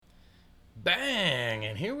Bang!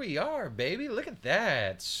 And here we are, baby. Look at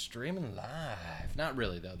that. Streaming live. Not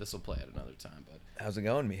really, though. This will play at another time, but How's it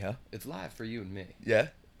going, Miha? it's live for you and me. Yeah.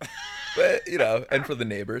 But, and for the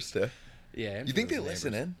neighbors, too. Yeah. and You for think they those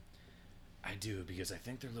listen neighbors. in? I do, because I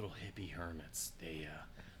think they're little hippie hermits. They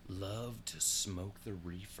love to smoke the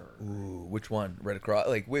reefer Ooh, which one? Right across?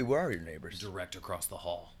 Like, wait, where are your neighbors? direct across the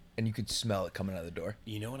hall. And you could smell it coming out of the door.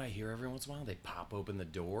 You know what I hear every once in a while? They pop open the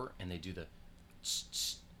door and they do the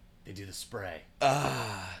they do the spray.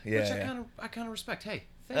 Ah, yeah. Which Yeah. I kind of respect. Hey,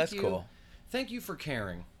 thank That's you. cool. Thank you for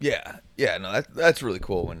caring. Yeah, no, that's really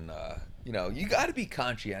cool when, you got to be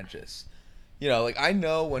conscientious. Like, I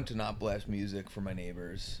know when to not blast music for my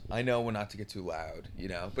neighbors. I know when not to get too loud,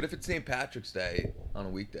 But if it's St. Patrick's Day on a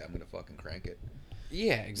weekday, I'm going to fucking crank it.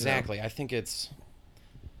 Yeah, exactly. I think it's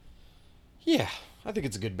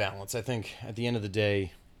a good balance. I think at the end of the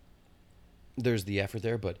day, there's the effort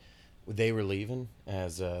there, but they were leaving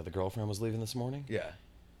as the girlfriend was leaving this morning. Yeah.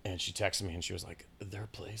 And she texted me and she was like, "Their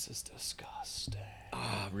place is disgusting."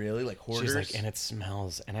 Ah, really? Like hoarders? She's like, "And it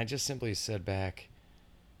smells." And I just simply said back,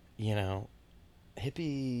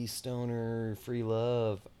 hippie, stoner, free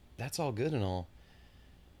love, that's all good and all.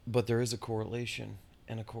 But there is a correlation.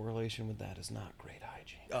 And a correlation with that is not great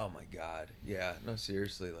hygiene. Oh my god. Yeah. No,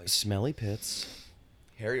 seriously. Like Smelly pits,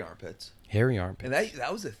 hairy armpits. hairy armpits. And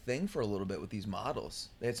that was a thing for a little bit with these models.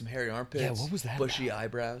 They had some hairy armpits. Yeah, what was that Bushy about?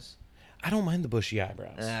 eyebrows. I don't mind the bushy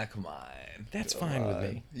eyebrows. Ah, come on. That's Come fine with on.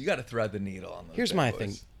 me. You got to thread the needle on those. Here's bad my boys.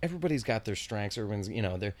 thing. Everybody's got their strengths. Everyone's,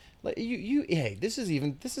 they're like hey, this is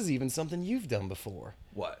even something you've done before.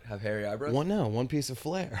 What? Have hairy eyebrows? One piece of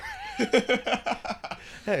flair.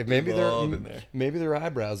 Hey, maybe Love in there. maybe their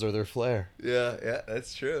eyebrows are their flair. Yeah,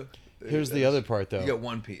 that's true. Here's the other part, though. You get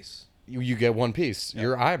one piece. You get one piece.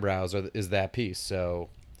 Your eyebrows is that piece. So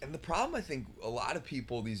And the problem, I think, a lot of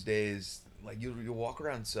people these days, like you walk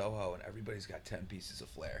around Soho and everybody's got 10 pieces of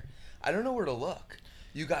flair. I don't know where to look.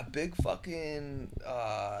 You got big fucking,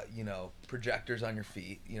 projectors on your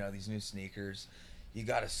feet. These new sneakers. You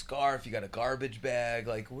got a scarf. You got a garbage bag.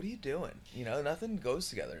 Like, what are you doing? Nothing goes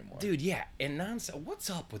together anymore. dude, yeah, and what's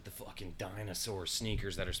up with the fucking dinosaur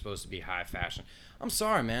sneakers that are supposed to be high fashion? I'm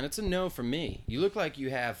sorry, man, it's a no from me. You look like you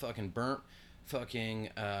have fucking burnt fucking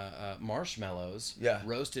marshmallows, Yeah.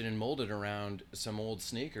 roasted and molded around some old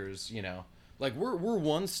sneakers. Like we're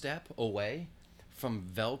one step away from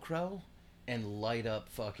Velcro and light up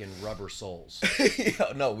fucking rubber soles.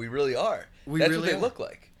 Yeah, no, we really are. We That's really what they are. look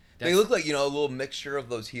like. They That's- look like, a little mixture of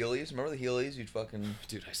those Heelys. Remember the Heelys? You'd fucking...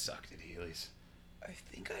 Dude, I sucked at Heelys. I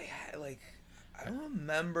think I had, I don't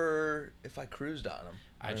remember if I cruised on them.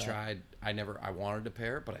 I tried. I wanted a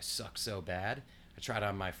pair, but I sucked so bad. I tried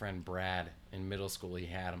on my friend Brad in middle school. He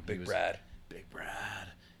had them. Big Brad. Big Brad.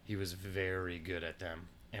 He was very good at them.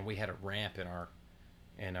 And we had a ramp in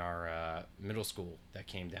our middle school that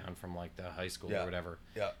came down from like the high school Yeah. or whatever.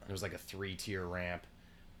 Yeah. It was like a 3-tier ramp.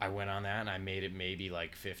 I went on that and I made it maybe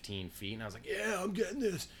like 15 feet and I was like, yeah, I'm getting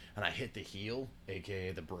this. And I hit the heel,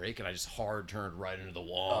 aka the brake, and I just hard turned right into the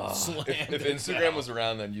wall. And slammed If it Instagram down. was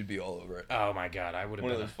around, then you'd be all over it. Oh my god, I would have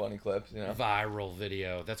One of been those funny clips, a viral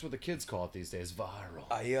video. That's what the kids call it these days, viral.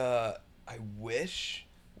 I wish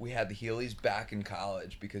we had the Heelys back in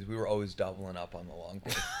college because we were always doubling up on the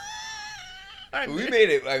longboard. We made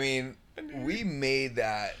it. I mean, we made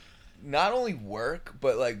that not only work,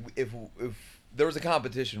 but like if there was a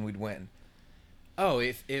competition, we'd win. Oh,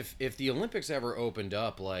 if the Olympics ever opened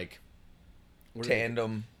up, like what are they-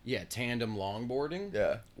 Tandem. tandem longboarding.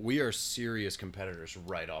 Yeah. We are serious competitors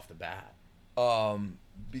right off the bat.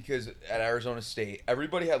 Because at Arizona State,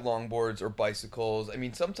 everybody had longboards or bicycles. I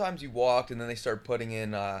mean, sometimes you walked, and then they start putting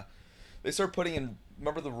in.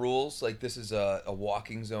 Remember the rules? Like this is a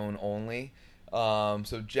walking zone only.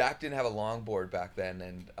 So Jack didn't have a longboard back then,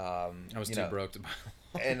 and I was too broke to buy.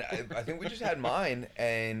 and I think we just had mine,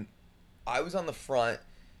 and I was on the front,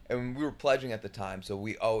 and we were pledging at the time. So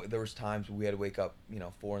there was times we had to wake up,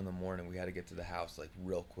 4 a.m. We had to get to the house like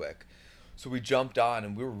real quick. So we jumped on,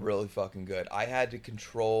 and we were really fucking good. I had to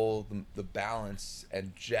control the balance,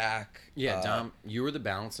 and Jack. Yeah, Dom, you were the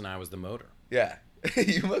balance and I was the motor. Yeah,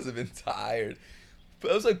 you must have been tired.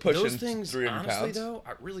 But I was like pushing Those things, 300 honestly, pounds. though,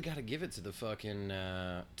 I really got to give it to the fucking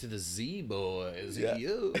to the Z boys, Yeah.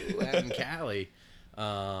 you out in Cali.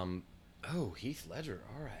 Heath Ledger,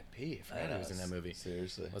 R.I.P. I forgot he was in that movie.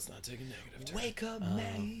 Seriously. Let's not take a negative turn. Wake up,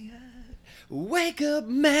 Maggie. Wake up,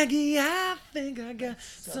 Maggie. I think I got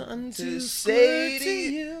something to say say to to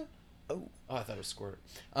you. you. Oh, I thought it was Squirt.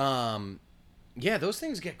 Yeah, those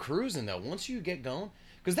things get cruising though. Once you get going,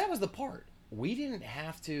 because that was the part. We didn't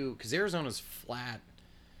have to, because Arizona's flat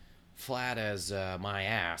as my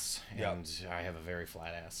ass, and Yep. I have a very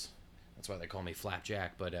flat ass. That's why they call me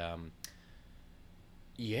Flapjack. But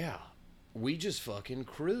yeah, we just fucking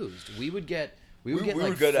cruised. We would get. We We like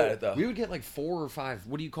were good at it, though. We would get like 4 or 5.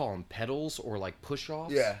 What do you call them? Pedals or like push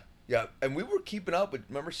offs? Yeah, yeah, and we were keeping up. But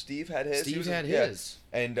remember, Steve had his. Steve had his.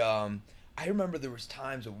 And I remember there was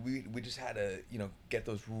times that we just had to get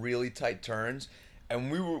those really tight turns,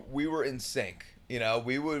 and we were in sync.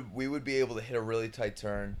 We would be able to hit a really tight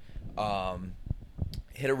turn, and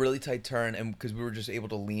because we were just able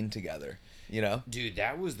to lean together. Dude,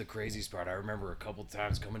 that was the craziest part. I remember a couple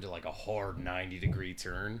times coming to like a hard 90-degree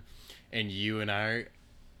turn, and you and I,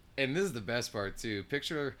 and this is the best part too.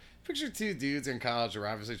 Picture 2 dudes in college who are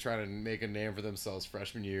obviously trying to make a name for themselves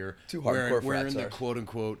freshman year. 2 hardcore wearing frat the stars. quote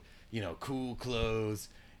unquote, cool clothes,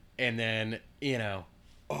 and then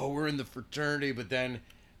we're in the fraternity, but then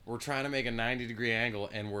we're trying to make a 90-degree angle,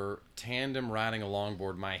 and we're tandem riding a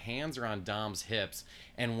longboard. My hands are on Dom's hips,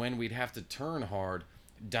 and when we'd have to turn hard,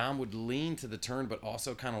 Dom would lean to the turn, but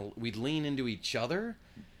also we'd lean into each other.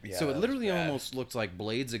 Yeah, So it that was literally bad. almost looked like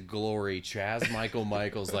Blades of Glory, Chaz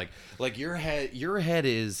Michaels, like your head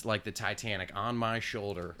is like the Titanic on my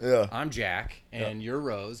shoulder. Yeah. I'm Jack, and you're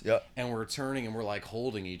Rose. Yeah. And we're turning, and we're like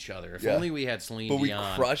holding each other. If Yeah. only we had Celine But we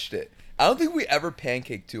Dion. crushed it. I don't think we ever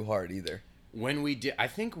pancaked too hard either. When we did, I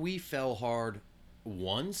think we fell hard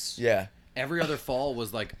once. Yeah. Every other fall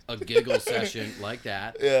was like a giggle session like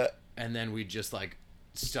that. Yeah. And then we just like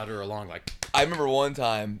stutter along like. I remember one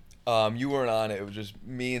time, you weren't on it. It was just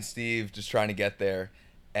me and Steve just trying to get there,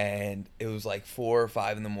 and it was like 4 or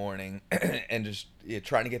 5 in the morning, and just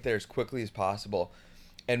trying to get there as quickly as possible.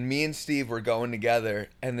 And me and Steve were going together,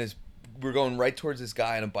 and we're going right towards this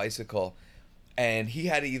guy on a bicycle, and he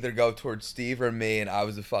had to either go towards Steve or me, and I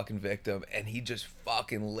was the fucking victim, and he just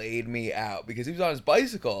fucking laid me out because he was on his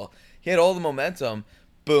bicycle. He had all the momentum.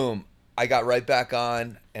 Boom. I got right back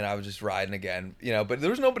on, and I was just riding again, but there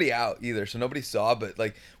was nobody out either, so nobody saw. But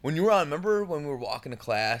like when you were on, remember when we were walking to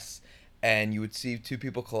class and you would see 2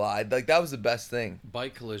 people collide? Like that was the best thing.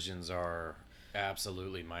 Bike collisions are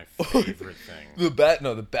absolutely my favorite thing.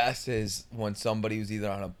 The best is when somebody was either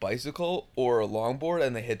on a bicycle or a longboard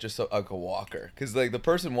and they hit just like a walker, because like the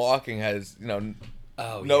person walking has no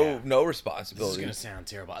This is responsibility. gonna sound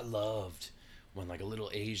terrible. I loved when like a little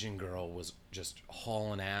Asian girl was just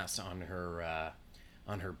hauling ass on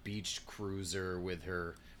her beach cruiser with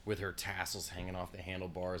her tassels hanging off the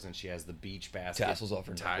handlebars, and she has the beach basket Tassels off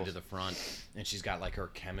her tied nipples. to the front, and she's got like her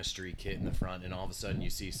chemistry kit in the front, and all of a sudden you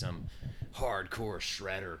see some hardcore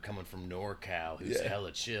shredder coming from NorCal who's Yeah.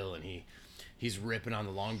 hella chill, and he's ripping on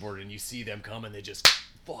the longboard, and you see them come and they just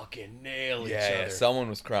fucking nail each Yeah, other. someone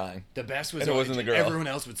was crying. The best was And it wasn't the girl. Everyone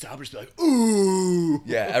else would stop and just be like, "Ooh!"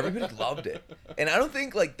 Yeah, everybody loved it. And I don't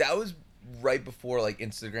think like that was right before like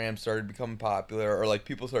Instagram started becoming popular, or like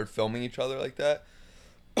people started filming each other like that.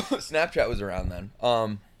 Snapchat was around then.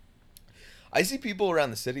 I see people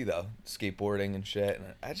around the city though, skateboarding and shit,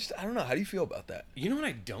 and I don't know. How do you feel about that? You know what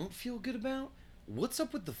I don't feel good about? What's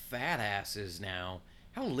up with the fat asses now?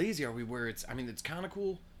 How lazy are we where it's kind of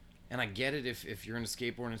cool, and I get it if you're into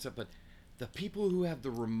skateboarding and stuff, but the people who have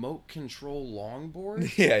the remote control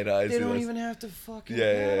longboard, Yeah, I know. I they see don't those. even have to fucking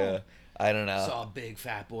Yeah, pedal. yeah. I don't know. Saw a big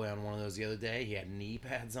fat boy on one of those the other day. He had knee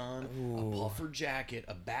pads on, Ooh. a puffer jacket,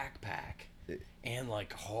 a backpack, and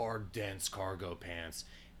like hard, dense cargo pants.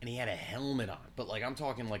 And he had a helmet on, but like I'm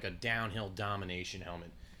talking like a downhill domination helmet.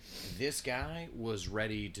 This guy was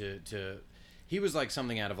ready to he was like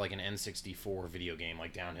something out of like an N64 video game,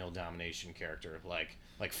 like downhill domination character, like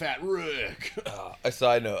Fat Rick. A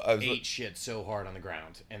side note, I was Ate shit so hard on the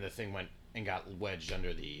ground, and the thing went and got wedged under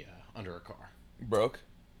a car. broke.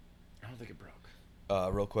 I don't think it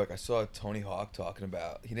broke. Real quick, I saw Tony Hawk talking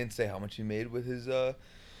about. He didn't say how much he made with his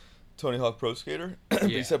Tony Hawk Pro Skater. But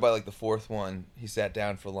Yeah. he said by like the 4th one, he sat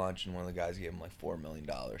down for lunch and one of the guys gave him like $4 million.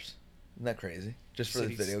 Isn't that crazy? Just for So the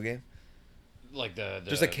he's- video game? Like the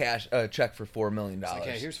Just a cash check for $4 million. It's like,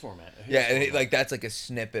 hey, here's format. Yeah, and like that's like a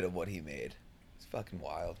snippet of what he made. It's fucking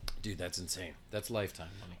wild. Dude, that's insane. That's lifetime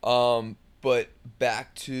money. But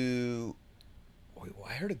back to, wait, well,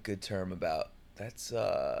 I heard a good term about that's.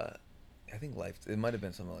 I think life. It might have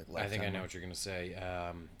been something like lifetime. I think I know what you're gonna say.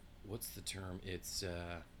 What's the term? It's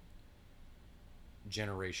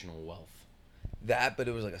generational wealth. That, but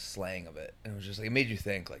it was like a slang of it, and it was just like it made you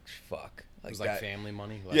think, like fuck, It like was like that. family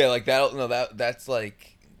money. Yeah, like that. No, that's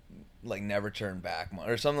like never turn back money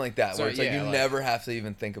or something like that. So, where it's like yeah, you like- never have to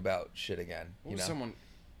even think about shit again. What You was know. someone?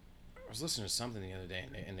 I was listening to something the other day,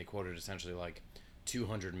 and they quoted essentially like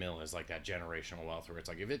 200 mil is like that generational wealth, where it's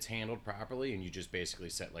like if it's handled properly and you just basically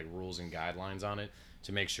set like rules and guidelines on it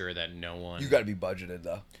to make sure that no one You got to be budgeted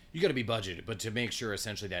though. you got to be budgeted, but to make sure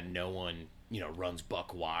essentially that no one runs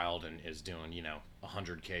Buck Wild and is doing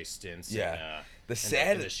 100K stints Yeah.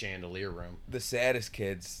 in the chandelier room. The saddest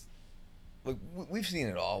kids. Like we've seen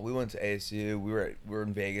it all. We went to ASU. We were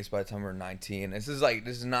in Vegas by the time we were 19. This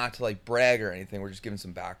is not to like brag or anything. We're just giving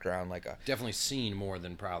some background. Like Definitely seen more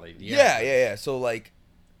than probably. Yeah. So like,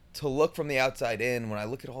 to look from the outside in, when I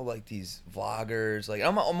look at all like these vloggers, like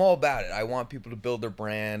I'm all about it. I want people to build their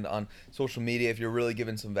brand on social media if you're really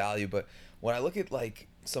giving some value. But when I look at like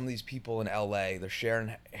some of these people in LA, they're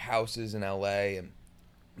sharing houses in LA and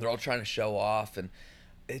they're all trying to show off, and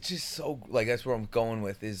it's just so like that's where I'm going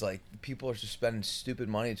with is like people are just spending stupid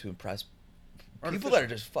money to impress people that are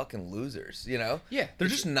just fucking losers, Yeah, they're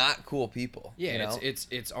just not cool people. Yeah,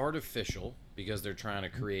 it's artificial because they're trying to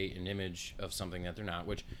create an image of something that they're not.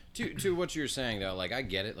 Which to what you're saying though, like I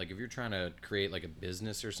get it. Like if you're trying to create like a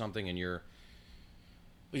business or something, and you're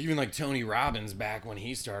like, even like Tony Robbins back when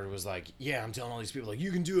he started was like, yeah, I'm telling all these people like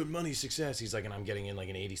you can do it, money, success. He's like, and I'm getting in like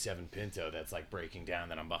an '87 Pinto that's like breaking down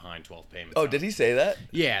that I'm behind 12 payments. Oh, on. did he say that?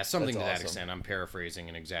 Yeah, something That's to that awesome. extent. I'm paraphrasing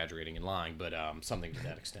and exaggerating and lying, but something to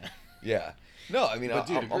that extent. Yeah. No, I mean But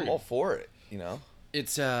dude, I'm agreed. all for it.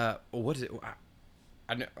 It's what is it?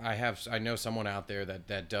 I know someone out there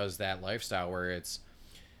that does that lifestyle where it's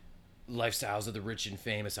lifestyles of the rich and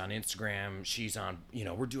famous on Instagram. She's on,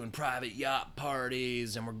 we're doing private yacht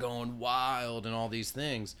parties and we're going wild and all these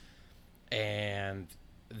things. And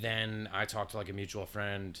then I talked to like a mutual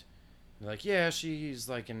friend. They're like, yeah, she's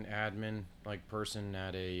like an admin like person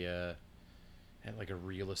at at like a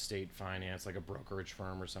real estate finance, like a brokerage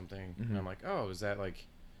firm or something. Mm-hmm. And I'm like, oh, is that like,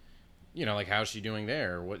 like how's she doing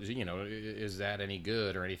there? What, is that any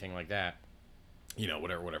good or anything like that?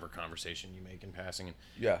 Whatever conversation you make in passing. And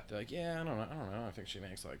Yeah. they're like, yeah, I don't know. I think she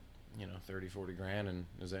makes like, 30, 40 grand. And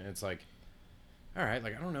it's like, all right,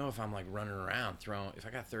 like, I don't know if I'm like running around if I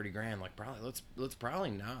got 30 grand, like probably, let's probably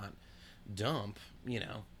not dump,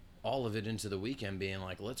 all of it into the weekend being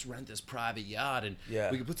like, let's rent this private yacht and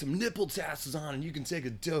Yeah. we can put some nipple tassels on and you can take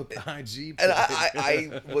a dope IG. And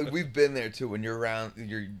I like, we've been there too. When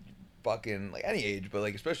you're fucking like any age, but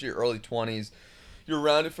like especially your early 20s, you're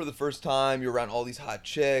around it for the first time. You're around all these hot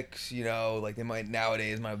chicks, like they might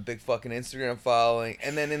nowadays might have a big fucking Instagram following,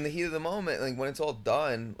 and then in the heat of the moment, like when it's all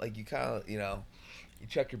done, like you kind of, you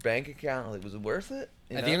check your bank account, like was it worth it?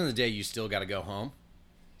 At the end of the day, you still got to go home.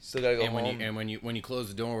 Still gotta go And home. when you close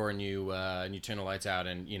the door and you turn the lights out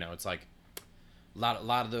and it's like a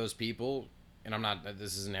lot of those people, and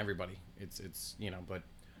this isn't everybody, it's but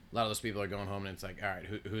a lot of those people are going home and it's like, all right,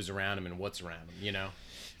 who's around them and what's around them,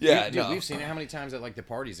 Yeah, Dude, no. we've seen it how many times at like the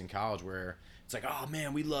parties in college where it's like, oh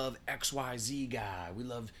man, we love XYZ guy, we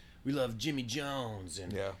love Jimmy Jones,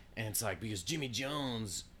 and Yeah. and it's like because Jimmy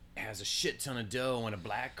Jones has a shit ton of dough and a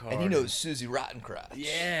black card. And he knows Susie Rottencrotch.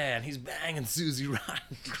 Yeah, and he's banging Susie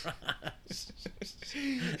Rottencrotch.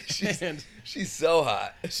 She's so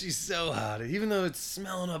hot. She's so hot. Even though it's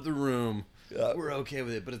smelling up the room, Yeah. we're okay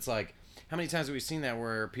with it. But it's like, how many times have we seen that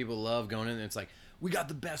where people love going in and it's like, we got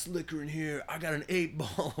the best liquor in here. I got an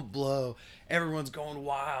 8-ball of blow. Everyone's going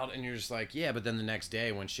wild. And you're just like, yeah, but then the next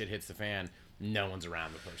day when shit hits the fan, no one's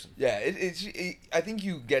around the person. Yeah, I think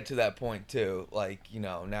you get to that point too. Like,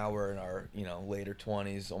 now we're in our, later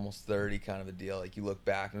 20s, almost 30 kind of a deal. Like you look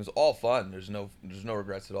back and it was all fun. There's no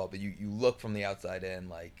regrets at all. But you look from the outside in,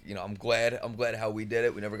 like, I'm glad how we did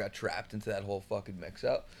it. We never got trapped into that whole fucking mix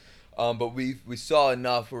up. But we saw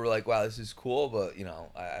enough where we're like, wow, this is cool, but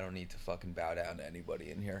I don't need to fucking bow down to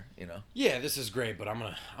anybody in here, Yeah, this is great, but I'm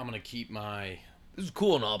gonna keep my. This is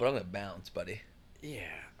cool and all, but I'm gonna bounce, buddy. Yeah,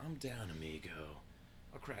 I'm down, amigo.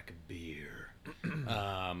 I'll crack a beer.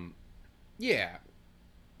 Yeah,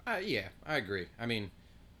 I agree. I mean,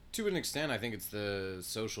 to an extent, I think it's the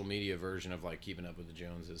social media version of like keeping up with the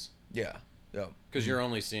Joneses. Yeah. Because you're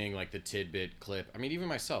only seeing like the tidbit clip. I mean, even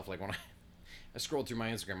myself, like when I scrolled through my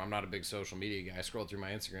Instagram, I'm not a big social media guy. I scrolled through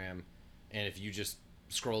my Instagram, and if you just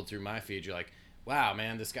scrolled through my feed, you're like, wow,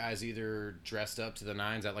 man, this guy's either dressed up to the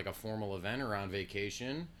nines at like a formal event or on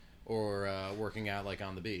vacation, or working out like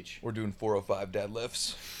on the beach. We're doing 405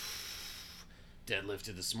 deadlifts.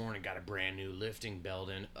 Deadlifted this morning, got a brand new lifting belt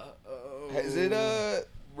in. Is it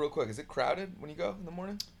real quick? Is it crowded when you go in the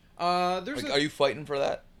morning? There's Are you fighting for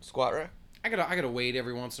that squat rack? I gotta wait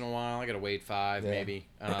every once in a while. I gotta wait 5 maybe.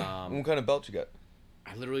 What kind of belt you got?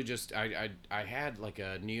 I literally just I had like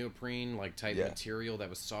a neoprene like type material that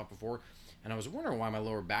was soft before, and I was wondering why my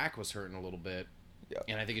lower back was hurting a little bit. Yeah.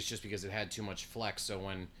 And I think it's just because it had too much flex. So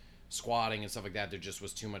when squatting and stuff like that, there just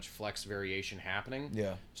was too much flex variation happening.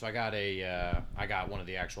 Yeah. So I got one of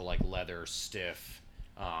the actual like leather stiff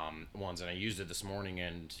ones, and I used it this morning,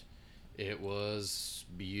 and It was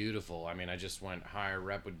beautiful. I mean, I just went higher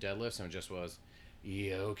rep with deadlifts and it just was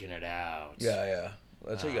yoking it out. Yeah.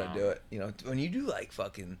 That's how you gotta do it. You know, when you do like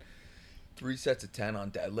fucking 3 sets of 10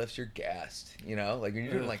 on deadlifts, you're gassed. You know, like when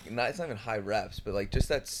you're doing like it's not even high reps, but like just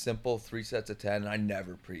that simple 3 sets of 10. And I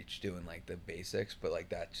never preach doing like the basics, but like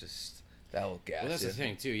that will gas. Well, that's you. the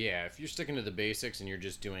thing too. Yeah, if you're sticking to the basics and you're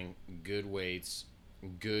just doing good weights,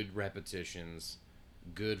 good repetitions,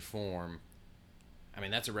 good form. I mean,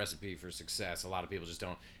 that's a recipe for success. A lot of people just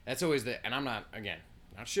don't. That's always and I'm not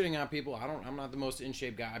shitting on people. I'm not the most in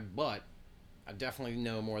shape guy, but I definitely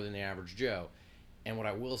know more than the average Joe. And what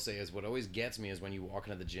I will say is, what always gets me is when you walk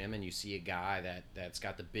into the gym and you see a guy that's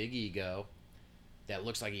got the big ego, that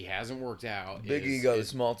looks like he hasn't worked out. Big ego, the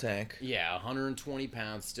small tank. Yeah, 120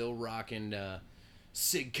 pounds, still rocking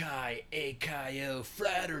Sig Chi AKO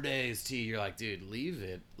Fridays tee. You're like, dude, leave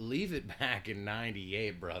it back in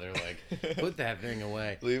 '98, brother. Like, put that thing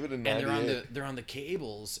away. Leave it in '98. And they're on the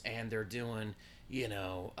cables and they're doing,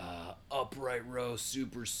 upright row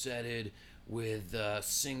supersetted with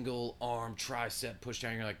single arm tricep push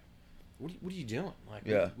down. You're like, what are you doing? Like,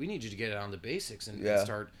 we need you to get it on the basics and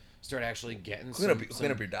start actually getting clean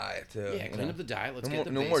up your diet too. Yeah, clean up the diet. Let's get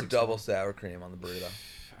the no basics. more double sour cream on the burrito.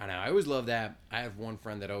 I know. I always love that. I have one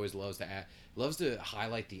friend that always loves to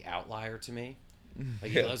highlight the outlier to me.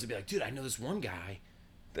 Like he loves to be like, dude, I know this one guy.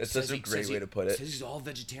 That's such a great way to put it. Says he's all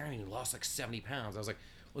vegetarian. He lost like 70 pounds. I was like,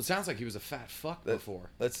 well, it sounds like he was a fat fuck before.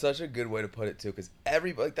 That's such a good way to put it too, because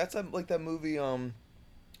everybody that's like that movie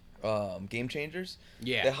Game Changers.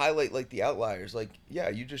 Yeah. They highlight like the outliers. Like, yeah,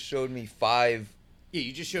 you just showed me 5. Yeah,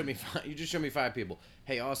 you just showed me 5 people.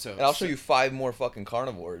 Hey, also, and I'll show you 5 more fucking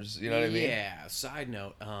carnivores. You know what I mean? Yeah. Side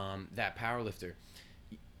note, that powerlifter.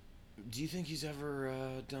 Do you think he's ever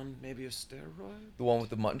done maybe a steroid? The one with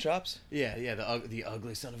the mutton chops? Yeah, the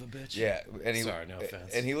ugly son of a bitch. Yeah, and sorry, no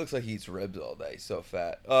offense. And he looks like he eats ribs all day. He's so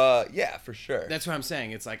fat. Yeah, for sure. That's what I'm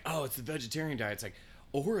saying. It's like, oh, it's the vegetarian diet. It's like,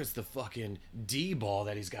 or it's the fucking D-ball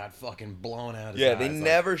that he's got fucking blown out his eyes. They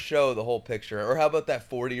never show the whole picture. Or how about that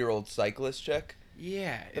 40-year-old cyclist chick?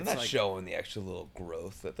 Yeah, they're not showing the extra little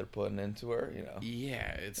growth that they're putting into her, you know.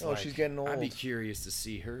 Yeah, it's like, she's getting old. I'd be curious to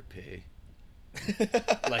see her pee.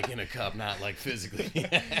 Like in a cup, not like physically.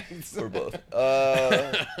 Or both.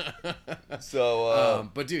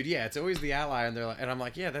 But dude, yeah, it's always the outlier, and and I'm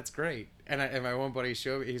like, yeah, that's great. And my one buddy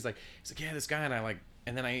showed me, he's like, yeah, this guy, and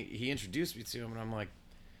and then he introduced me to him, and I'm like,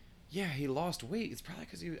 yeah, he lost weight. It's probably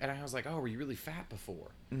because and I was like, oh, were you really fat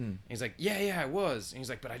before? And he's like, yeah, I was. And he's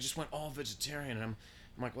like, but I just went all vegetarian, and I'm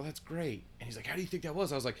like, well, that's great. And he's like, how do you think that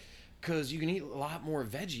was? I was like, because you can eat a lot more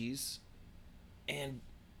veggies, and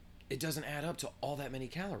it doesn't add up to all that many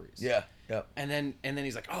calories. Yeah. And then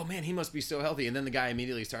he's like, oh man, he must be so healthy. And then the guy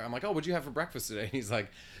immediately started. I'm like, oh, what'd you have for breakfast today? And he's like,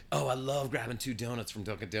 oh, I love grabbing 2 donuts from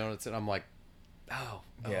Dunkin' Donuts. And I'm like, oh,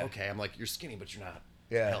 okay. I'm like, you're skinny, but you're not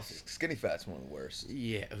healthy. Skinny fat's one of the worst.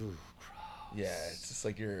 Yeah. Ooh, gross. Yeah, it's just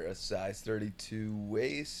like you're a size 32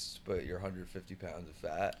 waist, but you're 150 pounds of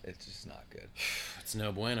fat. It's just not good. It's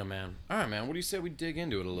no bueno, man. All right, man. What do you say we dig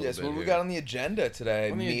into it a little bit? Yes, what we here? got on the agenda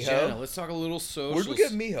today, Miho? Let's talk a little social. Where'd we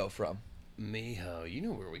get Miho from? Miho, you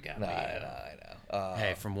know where we got Miho. I know.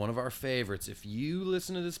 Hey, from one of our favorites. If you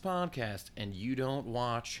listen to this podcast and you don't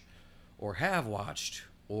watch, or have watched,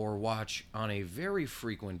 or watch on a very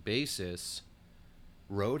frequent basis,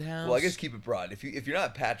 Roadhouse. Well, I guess keep it broad. If you're not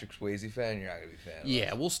a Patrick Swayze fan, you're not gonna be a fan.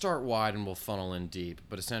 Yeah, we'll start wide and we'll funnel in deep.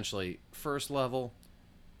 But essentially, first level,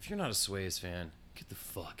 if you're not a Swayze fan, get the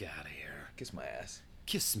fuck out of here. Kiss my ass.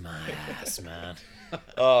 Kiss my ass, man.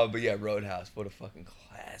 But yeah, Roadhouse. What a fucking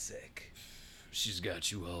classic. She's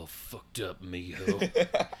got you all fucked up,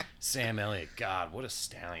 Miho. Sam Elliott, God, what a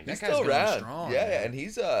stallion. That He's guy's still going around. strong. Yeah, man. and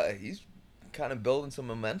he's kind of building some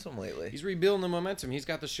momentum lately. He's rebuilding the momentum. He's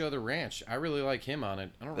got the show The Ranch. I really like him on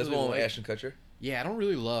it. I don't That's really one with like Ashton Kutcher. Yeah, I don't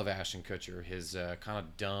really love Ashton Kutcher. His kind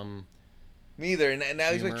of dumb. Me either. And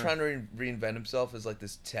now he's like humor. trying to reinvent himself as like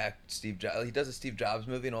this tech Steve Jobs. He does a Steve Jobs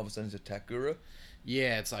movie, and all of a sudden he's a tech guru.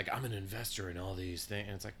 Yeah, it's like, I'm an investor in all these things.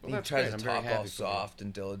 And it's like, well, He that's tries great. to I'm very talk all happy for you. soft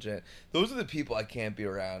and diligent. Those are the people I can't be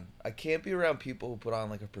around. I can't be around people who put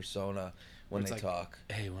on like a persona when It's they like, talk.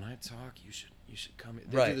 Hey, when I talk, you should come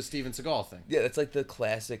in. They Right. do the Steven Seagal thing. Yeah, that's like the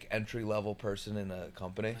classic entry level person in a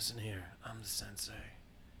company. Listen here, I'm the sensei.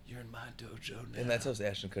 You're in my dojo now. And that's how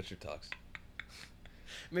Ashton Kutcher talks.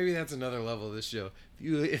 Maybe that's another level of this show.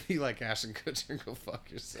 If you like Ashton Kutcher, go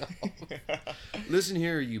fuck yourself. Listen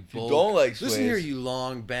here, you bull. don't like Listen here, Swayze. you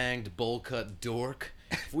long banged bowl cut dork.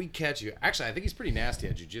 If we catch you, actually, I think he's pretty nasty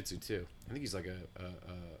at jiu-jitsu too. I think he's like I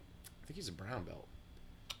think he's a brown belt.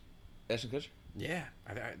 Ashton Kutcher? Yeah,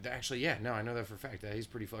 actually, yeah. No, I know that for a fact. He's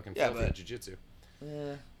pretty fucking Yeah, filthy but- at jiu-jitsu.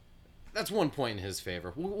 Yeah. That's one point in his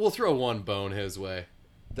favor. We'll throw one bone his way.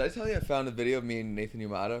 Did I tell you I found a video of me and Nathan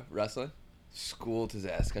Yamada wrestling? Schooled his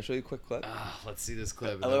ass. Can I show you a quick clip? Let's see this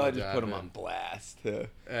clip. I love how I just put him on blast too.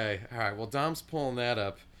 Hey, all right. Well, Dom's pulling that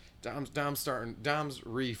up. Dom's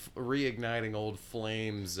reigniting old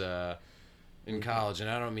flames in college, and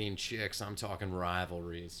I don't mean chicks. I'm talking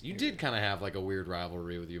rivalries. You did kind of have like a weird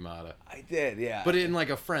rivalry with Yamada. I did, yeah. But in like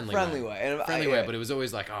a friendly way. And Friendly way, but it was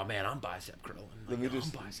always like, oh man, I'm bicep curling. Let me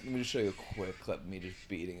just show you a quick clip of me just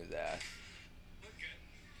beating his ass.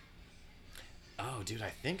 Oh, dude, I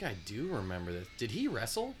think I do remember this. Did he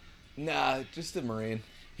wrestle? Nah, just a Marine.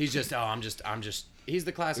 He's just, he's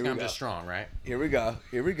the classic I'm just strong, right? Here we go,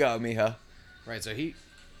 Mija. Right, so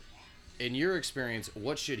in your experience,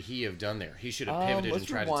 what should he have done there? He should have pivoted and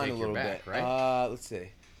tried to take your back, right? Let's see.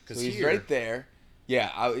 So he's right there.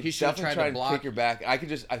 Yeah, he should definitely tried to take your back.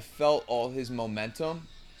 I felt all his momentum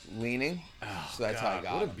leaning. Oh, so that's God, how I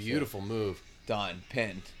got what him. a beautiful move. Done,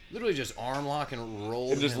 pinned. Literally just arm lock and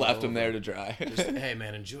roll. And just left him there to dry. Just, hey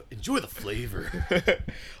man, enjoy the flavor.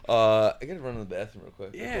 I gotta run to the bathroom real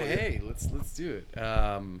quick. Yeah, hey, let's do it.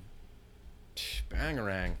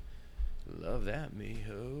 Bangarang. Love that,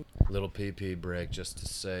 mijo. Little PP break just to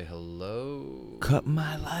say hello. Cut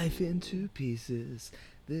my life into pieces.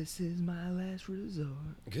 This is my last resort.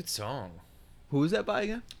 Good song. Who was that by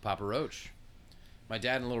again? Papa Roach. My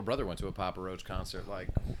dad and little brother went to a Papa Roach concert like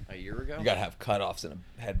a year ago. You gotta have cutoffs and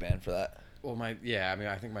a headband for that. Well, I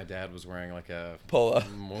think my dad was wearing like a polo,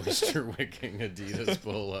 moisture wicking Adidas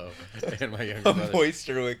polo, and my younger brother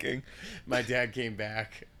moisture wicking. My dad came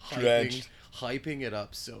back hyping it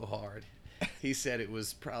up so hard. He said it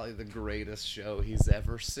was probably the greatest show he's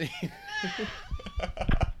ever seen.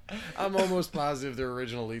 I'm almost positive the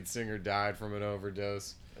original lead singer died from an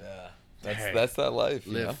overdose. Yeah, that's that life.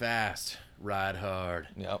 Live fast, ride hard.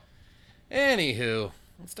 Yep. Anywho,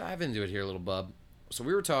 let's dive into it here, little bub. So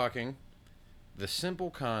we were talking the simple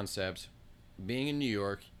concept, being in New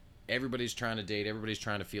York, everybody's trying to date, everybody's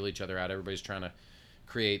trying to feel each other out, everybody's trying to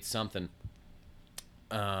create something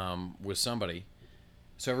with somebody.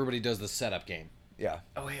 So everybody does the setup game. Yeah.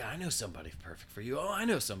 Oh, yeah, I know somebody perfect for you. Oh, I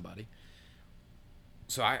know somebody.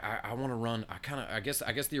 So I want to run. I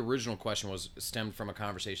guess the original question stemmed from a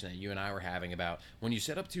conversation that you and I were having about when you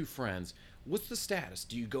set up two friends. What's the status?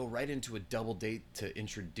 Do you go right into a double date to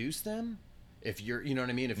introduce them? If you're, you know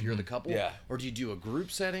what I mean? If you're the couple, yeah. Or do you do a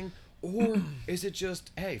group setting, or is it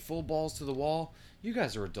just hey, full balls to the wall? You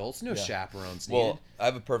guys are adults. No chaperones needed. Well, I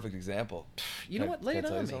have a perfect example. You know what? Lay it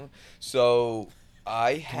on me. So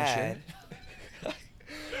I had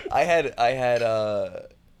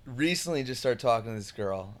recently just started talking to this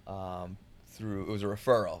girl through, it was a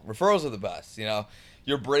referral. Referrals are the best, you know.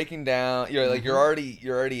 You're breaking down, you're like you're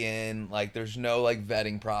already in, like there's no like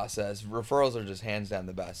vetting process. Referrals are just hands down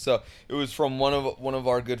the best. So it was from one of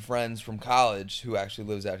our good friends from college who actually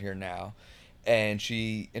lives out here now, and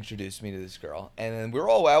she introduced me to this girl. And then we were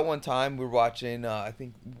all out one time. We were watching I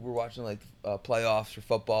think we were watching like playoffs for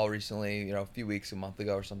football recently, you know, a month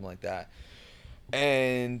ago or something like that.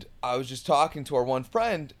 And I was just talking to our one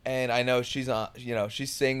friend, and I know she's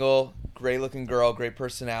she's single, great looking girl, great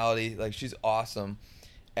personality, like she's awesome.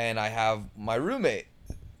 And I have my roommate,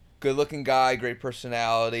 good looking guy, great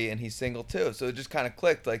personality, and he's single too. So it just kind of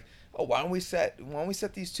clicked, like, oh, why don't we set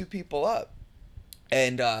these two people up?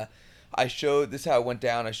 And this is how it went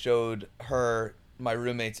down. I showed her my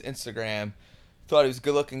roommate's Instagram. Thought he was a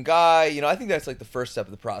good looking guy. You know, I think that's like the first step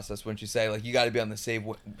of the process. Wouldn't you say? Like, you got to be on the same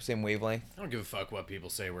wavelength. I don't give a fuck what people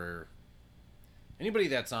say. Anybody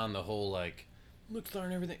that's on the whole like looks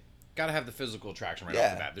and everything, got to have the physical attraction right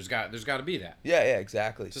off the bat. There's got to be that. Yeah,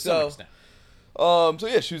 exactly. To some extent. So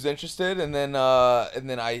yeah, she was interested, and then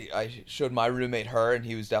I showed my roommate her, and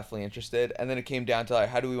he was definitely interested. And then it came down to like,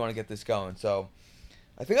 how do we want to get this going? So,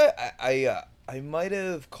 I think I might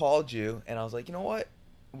have called you, and I was like, you know what?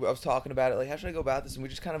 I was talking about it, like, how should I go about this? And we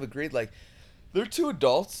just kind of agreed, like, they're two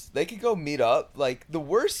adults. They could go meet up. Like, the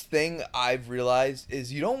worst thing I've realized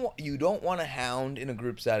is you don't want to hound in a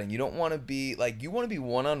group setting. You don't want to be, like, you want to be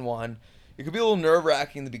one-on-one. It could be a little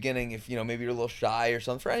nerve-wracking in the beginning if, you know, maybe you're a little shy or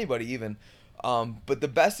something, for anybody even. But the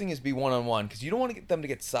best thing is be one-on-one, because you don't want to get them to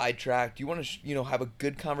get sidetracked. You want to, have a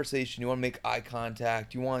good conversation. You want to make eye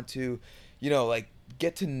contact. You want to, like,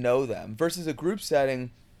 get to know them. Versus a group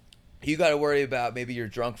setting, you got to worry about maybe your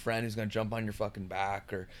drunk friend who's going to jump on your fucking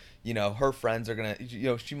back, or, her friends are going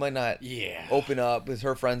to, she might not open up because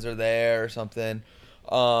her friends are there or something.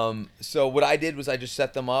 So what I did was I just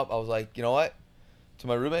set them up. I was like, you know what? To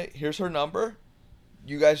my roommate, here's her number.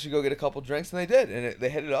 You guys should go get a couple drinks. And they did. And they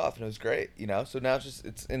hit it off, and it was great, So now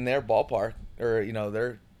it's in their ballpark, or,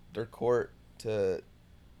 their court to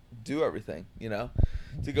do everything,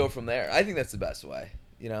 to go from there. I think that's the best way,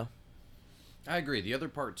 I agree. The other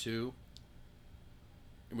part too,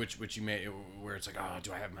 which you may, where it's like, oh,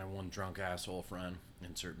 do I have my one drunk asshole friend?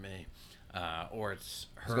 Insert me. Or it's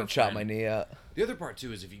her. I was gonna friend. chop my knee out. The other part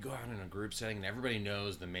too is if you go out in a group setting and everybody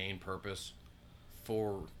knows the main purpose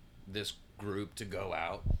for this group to go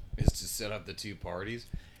out is to set up the two parties.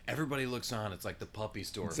 Everybody looks on. It's like the puppy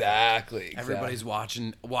store. Exactly. Everybody's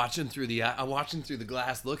watching through the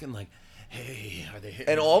glass, looking like, hey, are they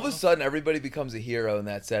hitting? And all of a sudden, everybody becomes a hero in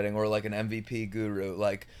that setting, or like an MVP guru.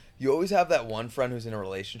 Like, you always have that one friend who's in a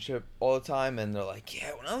relationship all the time, and they're like,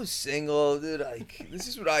 yeah, when I was single, dude, like, this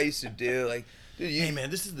is what I used to do. Like, dude, hey, man,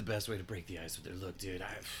 this is the best way to break the ice with their look, dude.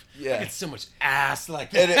 I Yeah. get so much ass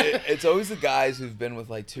like And that. it's always the guys who've been with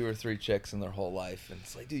like 2 or 3 chicks in their whole life, and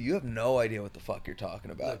it's like, dude, you have no idea what the fuck you're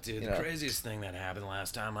talking about. Look, dude, you the know? craziest thing that happened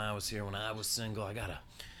last time I was here when I was single, I got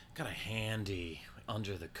a handy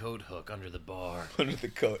under the coat hook under the bar. Under the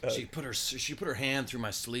coat. She put her hand through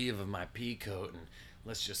my sleeve of my pea coat, and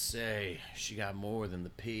let's just say she got more than the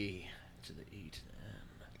P to the E to the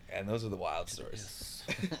N. And those are the wild stories.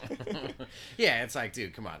 Yes. Yeah, it's like,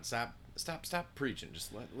 dude, come on, stop preaching.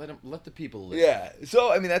 Just let the people live. Yeah.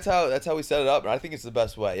 So I mean, that's how we set it up, and I think it's the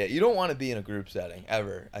best way. Yeah, you don't want to be in a group setting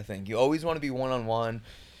ever. I think you always want to be one-on-one.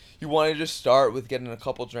 You want to just start with getting a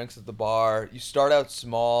couple drinks at the bar. You start out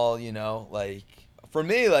small, like. For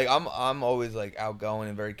me, like, I'm always, like, outgoing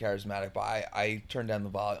and very charismatic, but I turn down the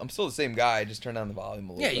volume. I'm still the same guy, I just turn down the volume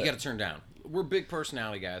a little bit. Yeah, you got to turn down. We're big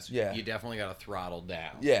personality guys. Yeah. You definitely got to throttle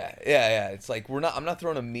down. Yeah. It's like, I'm not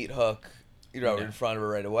throwing a meat hook, in front of her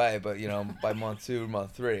right away, but, by month 2,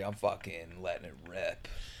 month 3, I'm fucking letting it rip.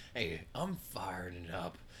 Hey, I'm firing it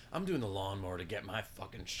up. I'm doing the lawnmower to get my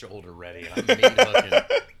fucking shoulder ready. I'm meat hooking.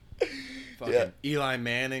 Fucking Eli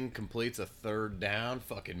Manning completes a 3rd down.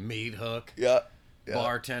 Fucking meat hook. Yeah.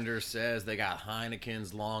 Bartender says they got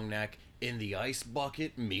Heineken's long neck in the ice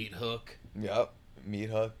bucket. Meat hook. Yep. Meat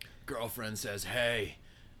hook. Girlfriend says, hey,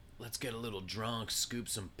 let's get a little drunk, scoop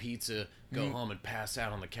some pizza, go home and pass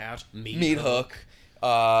out on the couch. Meat hook.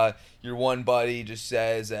 Your one buddy just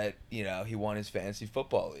says that, he won his fantasy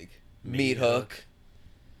football league. Meat hook.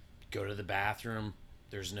 Go to the bathroom.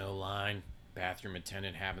 There's no line. Bathroom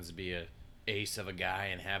attendant happens to be a ace of a guy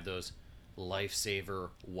and have those Lifesaver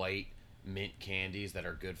white mint candies that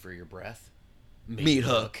are good for your breath. Meat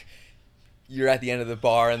hook. You're at the end of the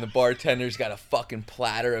bar and the bartender's got a fucking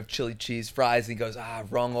platter of chili cheese fries and he goes,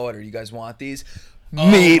 wrong order. You guys want these?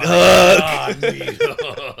 Meat hook. God, meat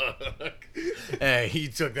hook. Hey, he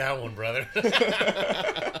took that one, brother.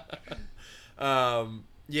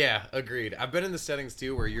 Yeah, agreed. I've been in the settings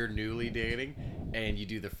too where you're newly dating and you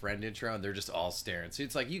do the friend intro and they're just all staring. So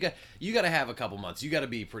it's like you got to have a couple months. You got to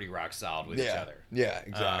be pretty rock solid with each other. Yeah,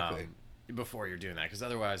 exactly. Before you're doing that, because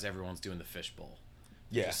otherwise everyone's doing the fishbowl.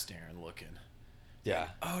 Yeah. Just staring, looking. Yeah.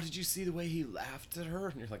 Oh, did you see the way he laughed at her?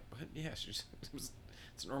 And you're like, what? Yeah, it's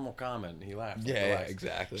a normal comment. And he laughed. Yeah,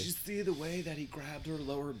 exactly. Did you see the way that he grabbed her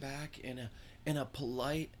lower back in a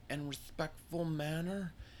polite and respectful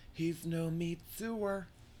manner? He's no meat sewer.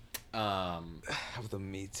 The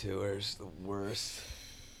meat sewers, the worst.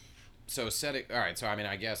 So all right. So I mean,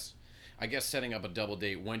 I guess setting up a double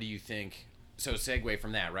date. When do you think? So segue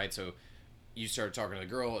from that, right? So you start talking to the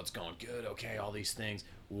girl. It's going good. Okay, all these things.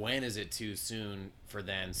 When is it too soon for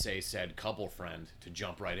then, say, said couple friend to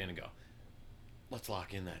jump right in and go, let's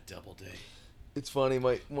lock in that double date? It's funny.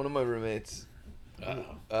 One of my roommates.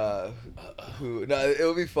 It'll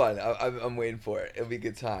be fun. I'm waiting for it. It'll be a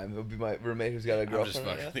good time. It'll be my roommate who's got a girlfriend.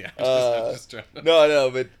 I'm just trying to...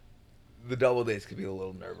 No, but the double dates could be a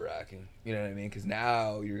little nerve-wracking. You know what I mean? Because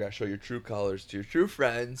now you gotta show your true colors to your true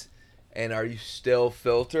friends, and are you still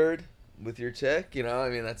filtered with your chick? I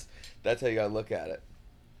mean, that's how you gotta look at it.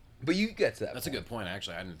 But you get to that. That's a good point.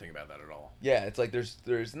 Actually, I didn't think about that at all. Yeah, it's like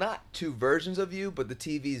there's not 2 versions of you, but the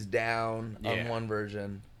TV's down on one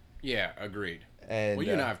version. Yeah, agreed. And, well,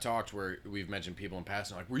 you and I have talked where we've mentioned people in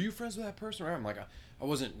passing, like, were you friends with that person? Or I'm like, I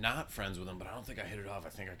wasn't not friends with them, but I don't think I hit it off. I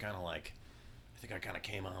think I kind of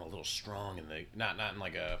came on a little strong in the not in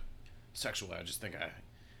like a sexual way. I just think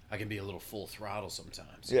I can be a little full throttle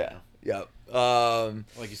sometimes. Yeah. Yep.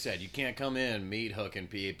 Like you said, you can't come in meat hooking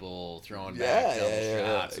people, throwing back double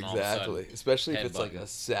shots, and exactly. all of a sudden, especially if it's like a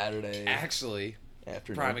Saturday. Actually,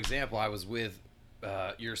 afternoon. Prime example. I was with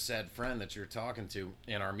your said friend that you're talking to,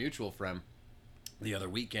 and our mutual friend, the other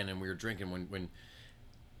weekend, and we were drinking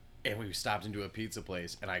and we stopped into a pizza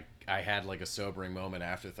place, and I had like a sobering moment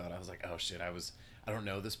afterthought. I was like, oh shit, I don't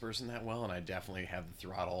know this person that well, and I definitely have the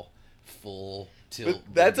throttle full tilt.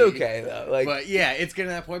 But that's okay though. Like, but yeah, it's getting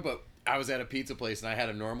to that point. But I was at a pizza place and I had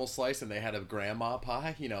a normal slice and they had a grandma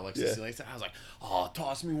pie, you know, like Yeah. Sicilian. I was like, oh,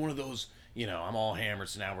 toss me one of those. You know, I'm all hammered,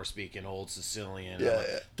 so now we're speaking old Sicilian. Yeah, I'm like,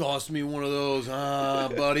 yeah. toss me one of those,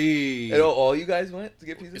 buddy. And all you guys went to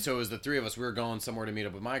get pizza? So it was the three of us. We were going somewhere to meet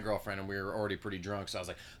up with my girlfriend, and we were already pretty drunk. So I was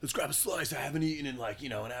like, let's grab a slice. I haven't eaten in like,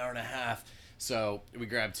 an hour and a half. So we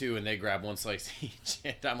grabbed two, and they grabbed one slice each.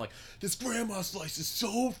 And I'm like, this grandma slice is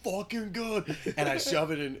so fucking good. And I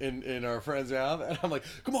shove it in our friend's mouth, and I'm like,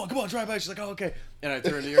 come on, try a bite. She's like, oh, okay. And I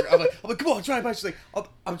turn to her. I'm like, come on, try a bite. She's like,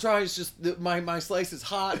 I'm trying. It's just my slice is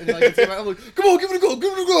hot, and like, I'm like, come on, give it a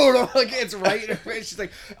go. And I'm like, it's right in her face. She's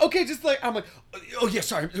like, okay, just like, I'm like, oh yeah,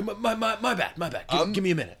 sorry, my bad. Give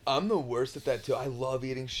me a minute. I'm the worst at that too. I love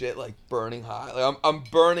eating shit like burning hot. Like I'm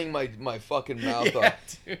burning my fucking mouth Yeah, up.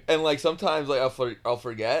 dude. And like sometimes like I'll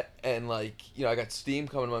forget, and like I got steam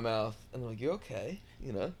coming to my mouth, and I'm like, you okay?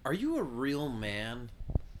 Are you a real man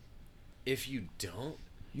if you don't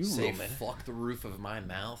You say real man. fuck the roof of my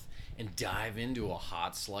mouth and dive into a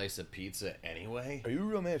hot slice of pizza anyway? Are you a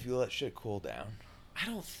real man if you let shit cool down? I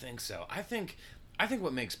don't think so. I think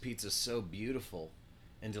what makes pizza so beautiful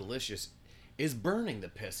and delicious is burning the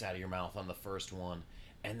piss out of your mouth on the first one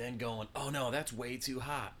and then going, oh no, that's way too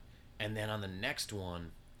hot. And then on the next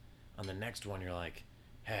one you're like,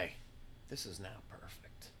 hey, this is now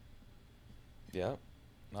perfect. Yeah.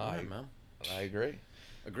 All right, man. I agree.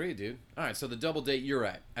 Agreed, dude. All right, so the double date, you're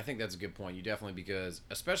right. I think that's a good point. You definitely, because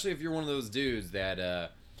especially if you're one of those dudes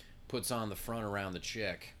that puts on the front around the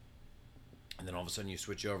chick, and then all of a sudden you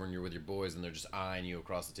switch over and you're with your boys and they're just eyeing you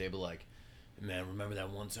across the table like, man, remember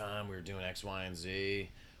that one time we were doing X, Y, and Z?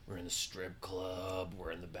 We're in the strip club.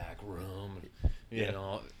 We're in the back room. You Yeah.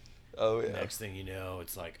 know, Oh yeah. next thing you know,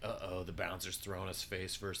 it's like, uh-oh, the bouncer's throwing us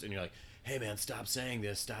face first. And you're like, hey, man, stop saying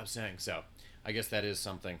this. Stop saying. So I guess that is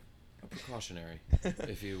something precautionary,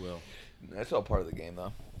 if you will. That's all part of the game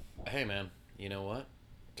though. Hey, man, you know what?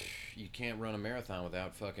 You can't run a marathon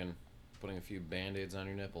without fucking putting a few Band-Aids on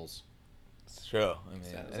your nipples. It's true. I mean,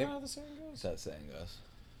 Is that how the saying goes? that saying goes.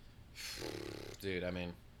 Dude, I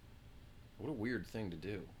mean, what a weird thing to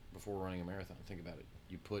do before running a marathon. Think about it.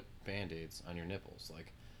 You put Band-Aids on your nipples.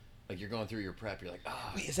 Like you're going through your prep. You're like,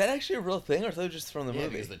 Wait, is that actually a real thing, or is that just from the yeah,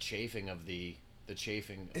 movie? because the chafing of the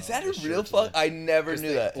chafing. Is of that the a real shirts and fuck? I never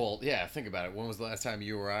knew that. Well, yeah, think about it. When was the last time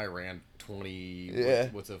you or I ran 20? Yeah.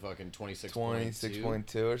 What's a fucking 26.2?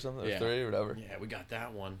 26.2 or something, Yeah. or 3, or whatever. Yeah, we got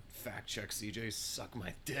that one. Fact check, CJ. Suck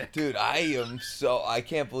my dick. Dude, I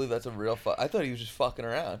can't believe that's a real fuck. I thought he was just fucking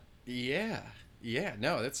around. Yeah. Yeah,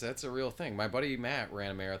 no, that's a real thing. My buddy Matt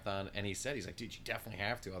ran a marathon, and he's like, dude, you definitely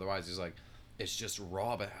have to. Otherwise, he's like, it's just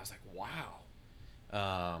raw. But I was like, wow.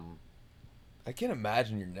 I can't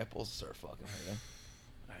imagine your nipples start fucking hurting.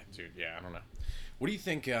 Dude, yeah, I don't know. What do you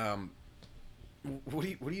think? What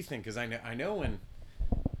do you think? Because I know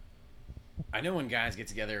when guys get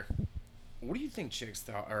together, what do you think chicks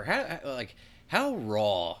thought, or how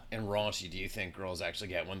raw and raunchy do you think girls actually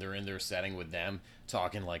get when they're in their setting with them,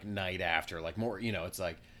 talking like night after, like more, it's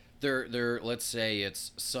like they're let's say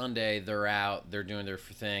it's Sunday, they're out, they're doing their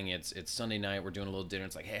thing, it's Sunday night, we're doing a little dinner,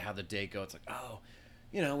 it's like, hey, how'd the date go? It's like, oh,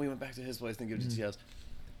 we went back to his place and give details.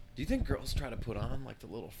 Do you think girls try to put on like the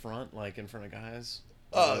little front, like in front of guys?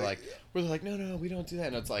 Oh, Where they're like, no, we don't do that.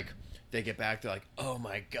 And it's like, they get back, they're like, oh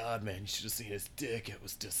my god, man, you should have seen his dick. It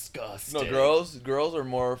was disgusting. No, girls are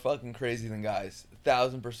more fucking crazy than guys.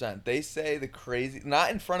 1,000%. They say the crazy,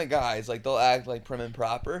 not in front of guys. Like they'll act like prim and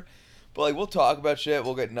proper, but like we'll talk about shit,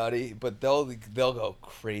 we'll get nutty, but they'll go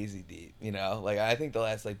crazy deep. Like I think they'll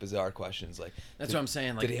ask like bizarre questions. Like That's what I'm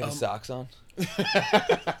saying. Like, did he have his socks on?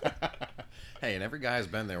 Hey, and every guy's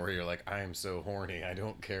been there where you're like, I am so horny, I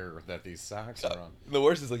don't care that these socks are on. The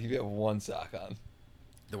worst is like if you have one sock on.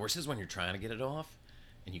 The worst is when you're trying to get it off,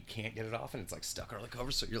 and you can't get it off, and it's like stuck under the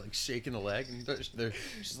cover, so you're like shaking the leg, and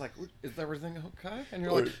she's like, is everything okay? And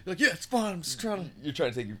you're like, yeah, it's fine, I'm just trying to... You're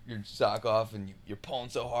trying to take your sock off, and you're pulling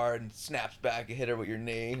so hard, and it snaps back, you hit her with your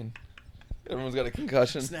knee, and everyone's got a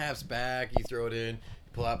concussion. Snaps back, you throw it in,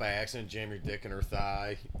 pull out by accident, jam your dick in her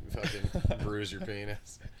thigh, you fucking bruise your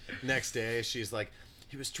penis. Next day, she's like,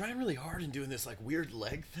 he was trying really hard and doing this like weird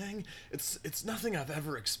leg thing. It's nothing I've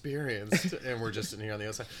ever experienced. And we're just sitting here on the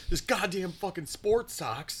other side. This goddamn fucking sports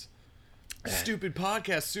socks. Stupid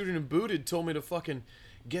podcast, suited and booted, told me to fucking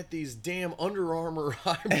get these damn Under Armour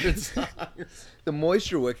hybrid socks. The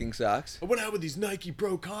moisture wicking socks. I went out with these Nike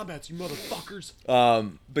Pro Combats, you motherfuckers.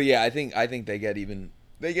 But yeah, I think they get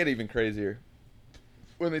even crazier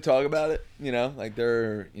when they talk about it. Like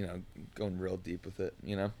they're going real deep with it.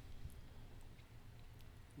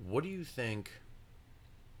 What do you think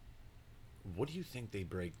they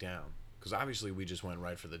break down? Because obviously we just went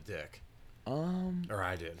right for the dick. Or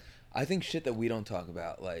I did. I think shit that we don't talk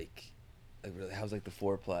about, like really, how's like the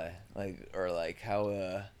foreplay, like, or like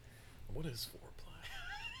how What is foreplay?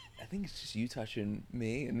 I think it's just you touching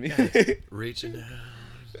me and me. Reaching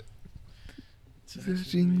out,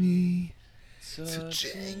 Touching me.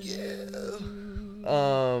 touching you.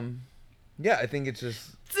 Yeah, I think it's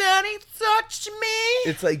just Daddy touched me.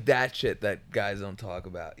 it's like that shit that guys don't talk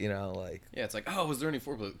about, you know, like Yeah, it's like, oh, was there any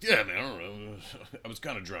foreplay? Yeah, man, I don't know. I was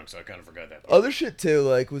kind of drunk, so I kind of forgot that. other shit too,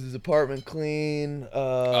 like was his apartment clean?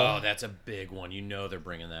 Oh, that's a big one. You know they're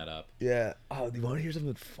bringing that up. Yeah. Oh, do you want to hear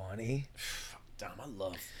something funny? Dom, I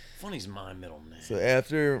love funny's my middle name. So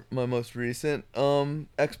after my most recent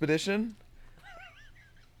expedition,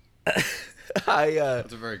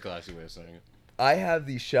 That's a very classy way of saying it. I have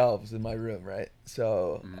these shelves in my room, right?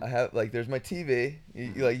 So I have like there's my TV.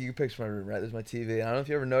 Like you can picture my room, right? There's my TV. I don't know if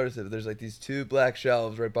you ever noticed it, but there's like these two black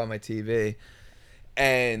shelves right by my TV,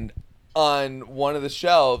 and on one of the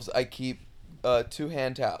shelves I keep two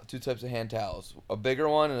types of hand towels, a bigger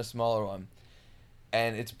one and a smaller one,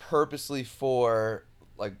 and it's purposely for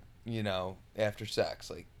like after sex,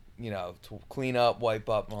 like to clean up, wipe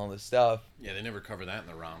up, and all this stuff. Yeah, they never cover that in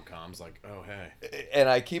the rom-coms. Like, oh, hey. And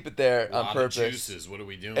I keep it there on Lava purpose. juices, what are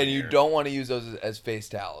we doing And you here? don't want to use those as face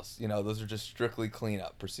towels. Those are just strictly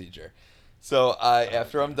cleanup procedure. So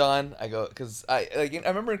after I'm done, I go, because I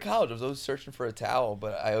remember in college I was always searching for a towel,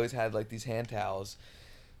 but I always had like these hand towels.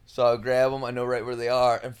 So I'll grab them. I know right where they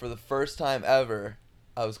are. And for the first time ever,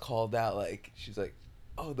 I was called out. Like, she's like,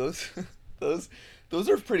 "Oh, those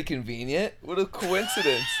are pretty convenient. What a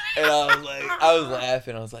coincidence!" And I was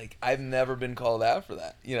laughing. I was like, "I've never been called out for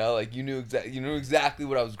that. Like you knew exactly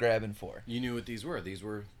what I was grabbing for." You knew what these were. These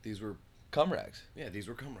were Cum rags. Yeah, these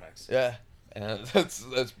were cum rags. Yeah, and that's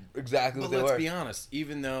exactly what they were. But let's be honest.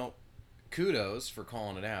 Even though, kudos for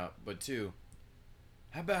calling it out, but two,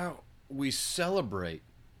 how about we celebrate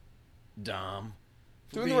Dom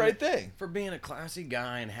for Doing the being right thing. for being a classy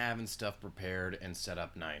guy and having stuff prepared and set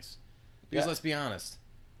up nice. Because Yeah. let's be honest,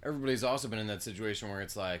 everybody's also been in that situation where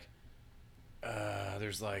it's like,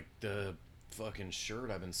 there's like the fucking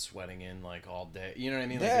shirt I've been sweating in like all day. You know what I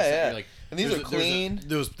mean? Like, Yeah. you're like, And these there's are there's clean.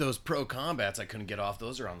 those pro combats I couldn't get off.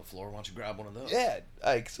 Those are on the floor. Why don't you grab one of those? Yeah,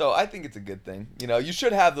 so I think it's a good thing. You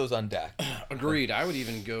should have those on deck. Agreed. I would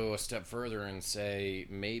even go a step further and say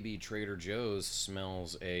maybe Trader Joe's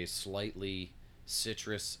smells a slightly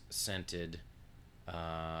citrus scented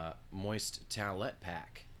moist towelette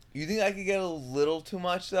pack. You think I could get a little too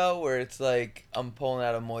much though, where it's like I'm pulling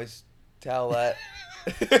out a moist towelette?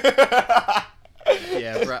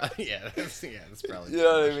 Yeah, that's probably. You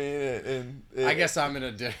know what I mean? And I guess I'm in a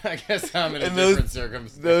and different those-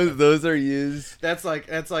 circumstance. those are used. That's like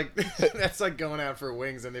that's like going out for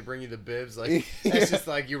wings and they bring you the bibs. Like it's just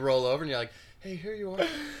like you roll over and you're like, hey, here you are.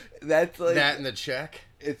 That's like That and the check.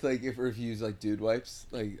 It's like if you use like dude wipes,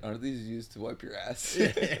 like aren't these used to wipe your ass?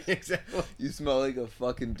 Yeah, exactly. You smell like a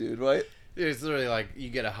fucking dude wipe. Dude, it's literally like you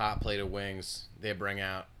get a hot plate of wings. They bring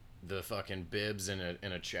out the fucking bibs in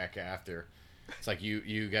a check after. It's like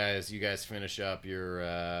you guys finish up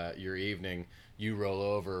your evening. You roll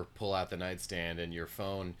over, pull out the nightstand, and your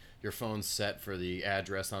phone's set for the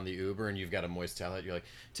address on the Uber, and you've got a moist towelette. You're like,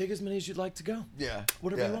 take as many as you'd like to go. Yeah,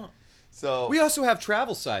 Whatever you want. So We also have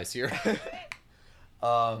travel size here.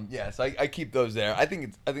 yeah, so I keep those there. I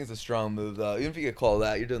think it's a strong move though. Even if you get called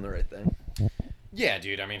out, you're doing the right thing. Yeah,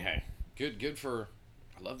 dude. I mean, hey, good for.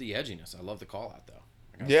 I love the edginess. I love the call out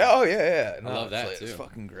though. Yeah. Oh yeah. No, I love that, it's too.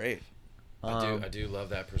 fucking great. I do love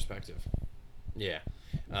that perspective. Yeah.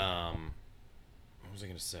 What was I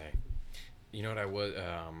gonna say? You know what I was?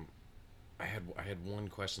 I had one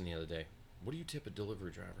question the other day. What do you tip a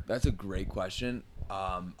delivery driver? That's a great question.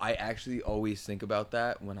 I actually always think about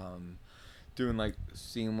that when I'm doing like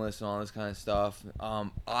Seamless and all this kind of stuff.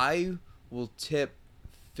 I will tip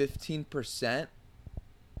 15%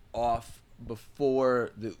 off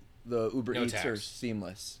before the Uber No Eats or tax.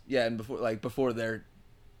 Seamless. Yeah, and before their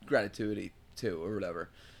gratuity too or whatever.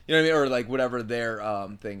 You know what I mean? Or like whatever their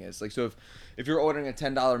thing is. Like so if you're ordering a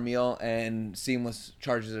 $10 meal and Seamless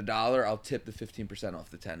charges $1, I'll tip the 15% off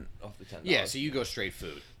the $10. Yeah, so you go straight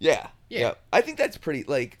food. Yeah. Yeah. I think that's pretty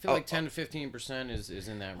like I feel like 10 to 15% is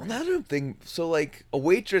in that Well, range. now that I'm thinking, so like a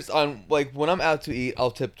waitress on like when I'm out to eat,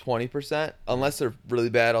 I'll tip 20%. Unless they're really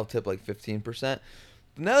bad, I'll tip like 15%. But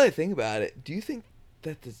now that I think about it, do you think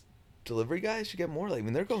that delivery guys should get more. Like, I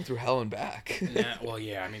mean, they're going through hell and back. Well,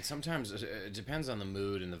 yeah. I mean, sometimes it depends on the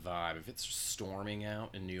mood and the vibe. If it's storming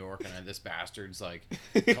out in New York and this bastard's like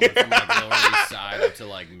coming from like Lower East Side up to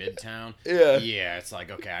like Midtown, yeah, it's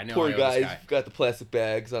like, okay, I know. Poor I owe guy's this guy. got the plastic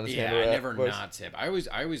bags on his hand. Yeah, I never not tip. I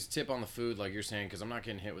always tip on the food, like you're saying, because I'm not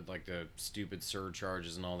getting hit with like the stupid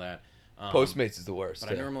surcharges and all that. Postmates is the worst.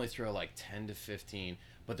 But I normally throw like 10 to 15.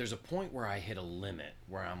 But there's a point where I hit a limit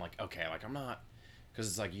where I'm like, okay, like I'm not, because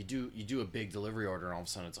it's like you do a big delivery order and all of a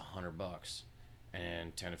sudden it's $100,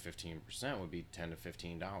 and 10 to 15% would be $10 to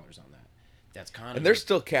 $15 on that. That's kind of, and they're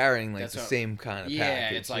still carrying like the same kind of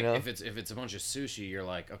package. It's like, you know? if it's a bunch of sushi, you're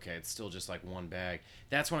like, okay, it's still just like one bag.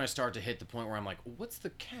 That's when I start to hit the point where I'm like, what's the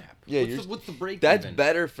cap? Yeah, what's the break? That's even?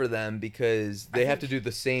 better for them because they have to do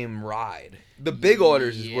the same ride. The big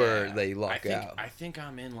orders is where they luck out. I think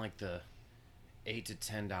I'm in like the $8 to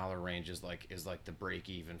 $10 range is like the break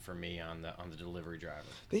even for me on the delivery driver.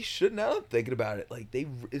 They should, now that I'm thinking about it, like they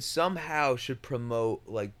somehow should promote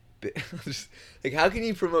like like how can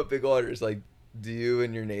you promote big orders? Like, do you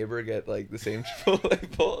and your neighbor get like the same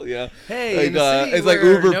Chipotle bowl? Yeah. Hey, like, in the city it's like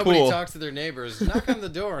where Uber nobody Pool. talks to their neighbors. Knock on the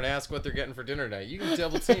door and ask what they're getting for dinner tonight. You can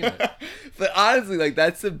double team it. But honestly, like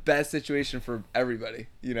that's the best situation for everybody.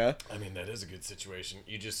 You know. I mean, that is a good situation.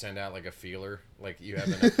 You just send out like a feeler, like you have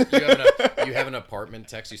an apartment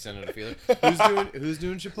text. You send out a feeler. Who's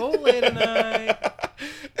doing Chipotle tonight?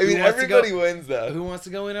 I mean, everybody wins though. Who wants to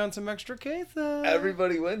go in on some extra queso?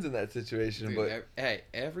 Everybody wins in that situation. Dude, but hey,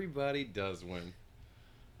 everybody does win.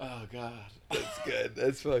 Oh God, that's good.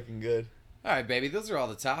 That's fucking good. All right, baby. Those are all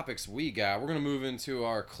the topics we got. We're gonna move into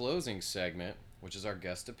our closing segment, which is our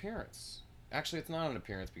guest appearance. Actually, it's not an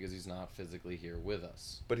appearance because he's not physically here with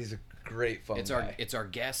us. But he's a great fun guy. It's our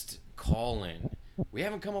guest call-in. We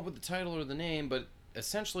haven't come up with the title or the name, but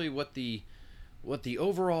essentially what the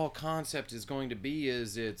overall concept is going to be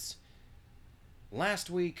is it's last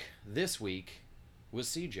week, this week was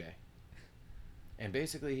CJ. And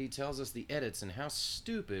basically he tells us the edits and how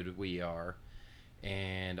stupid we are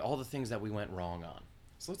and all the things that we went wrong on.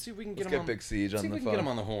 So let's see if we can get him on. Big Siege on the phone. See if we can get him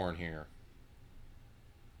on the horn here.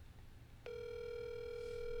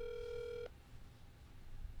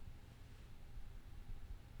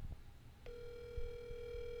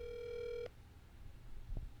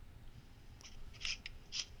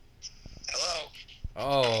 Hello.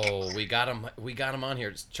 Oh, we got him. We got him on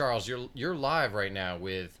here. Charles, you're live right now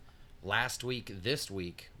with Last Week, This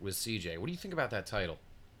Week with CJ. What do you think about that title?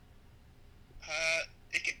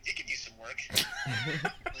 It could use some work.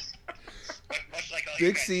 Much like all Big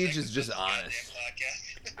you guys Siege think, is just this honest.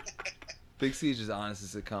 goddamn podcast. Big Siege is honest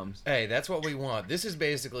as it comes. Hey, that's what we want. This is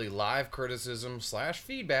basically live criticism /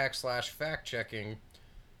 feedback / fact checking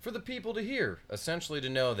for the people to hear. Essentially to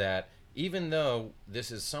know that even though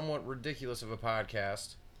this is somewhat ridiculous of a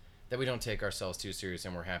podcast, that we don't take ourselves too serious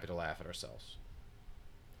and we're happy to laugh at ourselves.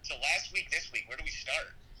 So last week, this week, where do we start?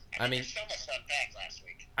 I mean, there's so much to unpack last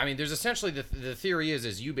week. I mean, there's essentially the theory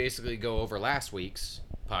is you basically go over last week's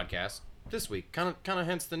podcast this week, kind of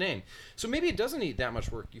hence the name. So maybe it doesn't need that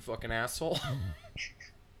much work, you fucking asshole.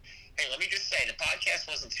 Hey, let me just say, the podcast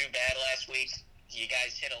wasn't too bad last week. You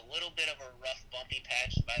guys hit a little bit of a rough, bumpy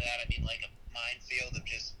patch. By that, I mean like a minefield of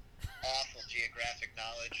just awful geographic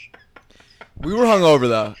knowledge. We were hungover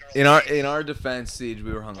though. In our defense, Siege,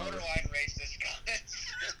 we were hungover. Borderline racist comments.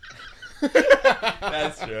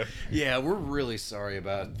 That's true. Yeah, we're really sorry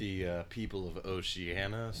about the people of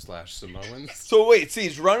Oceania / Samoans. So wait,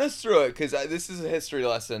 Siege, run us through it because this is a history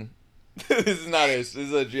lesson. This is not this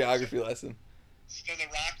is a geography lesson. So The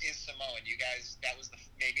Rock is Samoan. You guys, that was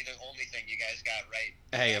maybe the only thing you guys got right.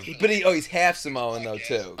 Hey, But he's half Samoan though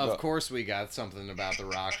too. Of course we got something about The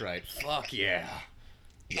Rock right. Fuck yeah.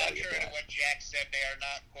 Contrary to what Jack said, they are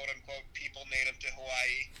not quote-unquote people native to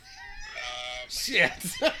Hawaii. Shit.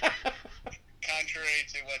 Contrary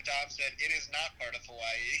to what Dom said, it is not part of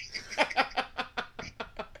Hawaii.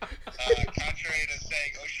 Contrary to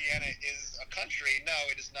saying Oceania is a country, no,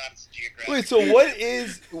 it is not. It's geographic. Wait, so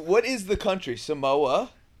what is the country?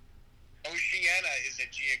 Samoa? Oceania is a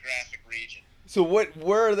geographic region. So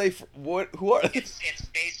where are they? Who are they? It's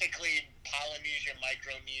basically Polynesia,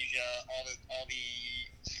 Micronesia, all the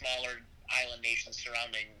smaller island nations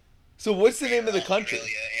surrounding. So what's the name of the country?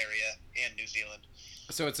 Australia area and New Zealand.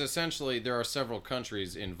 So it's essentially there are several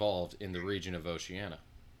countries involved in the region of Oceania.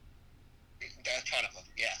 A ton of them,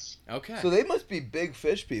 yes. Okay. So they must be big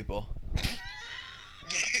fish people.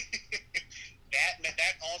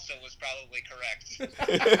 That also was probably correct. Not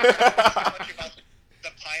so much about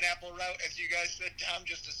the pineapple route, as you guys said. Tom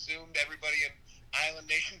just assumed everybody in island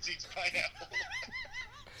nations eats pineapple.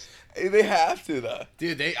 They have to though.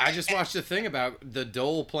 Dude, I just watched a thing about the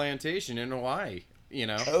Dole Plantation in Hawaii. You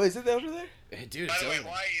know? Oh, is it over there? Hey, dude, By it's the way, over.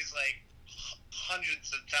 Hawaii is like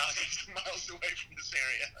hundreds of thousands of miles away from this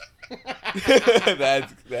area.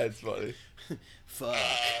 That's funny. Fuck.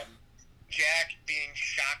 Jack being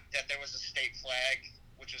shocked that there was a state flag,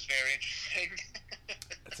 which was very interesting.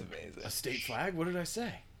 That's amazing. A state flag? What did I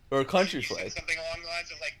say? Or a country You said flag. something along the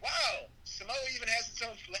lines of like, "Wow, Samoa even has its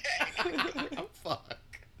own flag." Oh, fuck.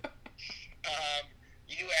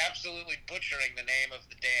 You absolutely butchering the name of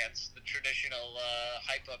the dance, the traditional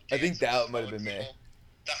hype up dance. I think that of might have been Samoan me. people.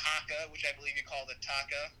 The haka, which I believe you call the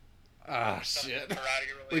taka. Ah, Something shit.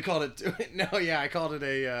 karate related. We called it. No, yeah, I called it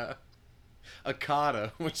a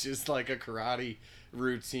kata, which is like a karate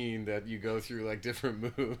routine that you go through like different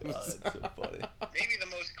moves. Oh, that's so funny. Maybe the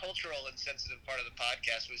most cultural and sensitive part of the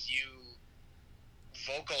podcast was you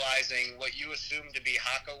vocalizing what you assumed to be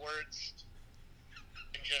haka words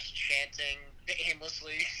and just chanting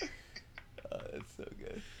aimlessly. That's so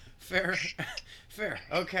good. Fair, fair.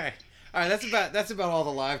 Okay. All right, that's about all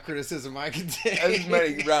the live criticism I can take. That's as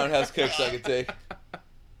many roundhouse kicks I could take.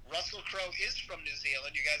 Russell Crowe is from New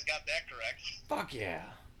Zealand. You guys got that correct. Fuck yeah.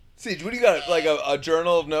 Siege, what do you got? Like a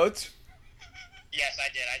journal of notes? Yes,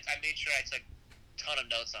 I did. I made sure I took a ton of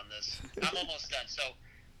notes on this. I'm almost done.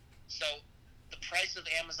 So the price of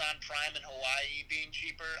Amazon Prime in Hawaii being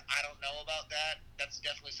cheaper, I don't know about that. That's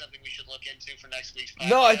definitely something we should look into for next week's podcast.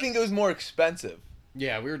 No, I think it was more expensive.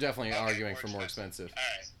 Yeah, we were definitely Okay, arguing more for more expensive. expensive.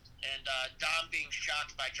 All right. And Dom being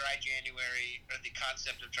shocked by dry January, or the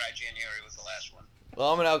concept of dry January was the last one.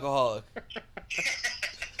 Well, I'm an alcoholic.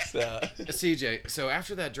 So. CJ, so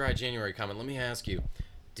after that dry January comment, let me ask you,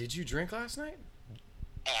 did you drink last night?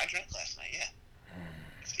 Oh, I drank last night, yeah.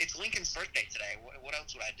 It's Lincoln's birthday today. What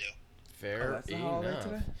else would I do? Fair that's the holiday enough.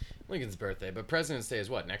 today? Lincoln's birthday, but President's Day is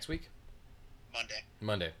what, next week? Monday.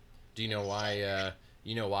 Monday. Do you know why?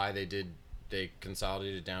 You know why they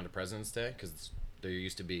consolidated down to President's Day? Because there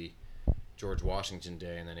used to be George Washington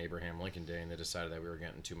Day and then Abraham Lincoln Day, and they decided that we were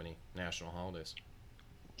getting too many national holidays.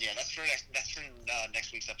 Yeah, that's for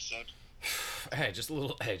next week's episode. Hey, just a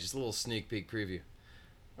little sneak peek preview.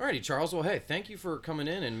 Alrighty, Charles. Well, hey, thank you for coming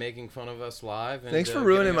in and making fun of us live. And, Thanks for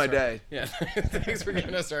ruining giving my us our- day. Yeah, thanks for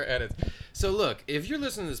giving us our edits. So, look, if you're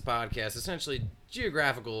listening to this podcast, essentially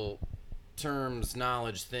geographical terms,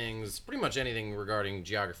 knowledge, things, pretty much anything regarding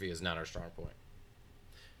geography is not our strong point.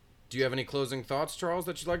 Do you have any closing thoughts, Charles,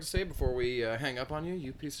 that you'd like to say before we hang up on you,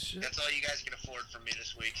 you piece of shit? That's all you guys can afford from me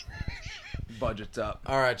this week. Budget's up.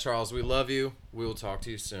 All right, Charles, we love you. We will talk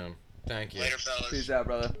to you soon. Thank you. Later, fellas. Peace out,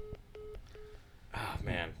 brother. Oh,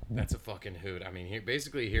 man, that's a fucking hoot. I mean,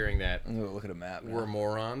 basically hearing that I'm gonna look at a map now. we're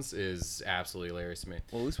morons is absolutely hilarious to me.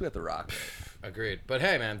 Well, at least we got the rock. Agreed. But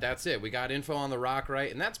hey, man, that's it. We got info on The Rock,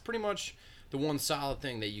 right? And that's pretty much the one solid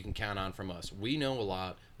thing that you can count on from us. We know a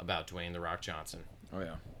lot about Dwayne The Rock Johnson. Oh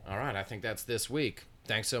yeah. All right, I think that's this week.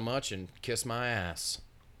 Thanks so much, and kiss my ass.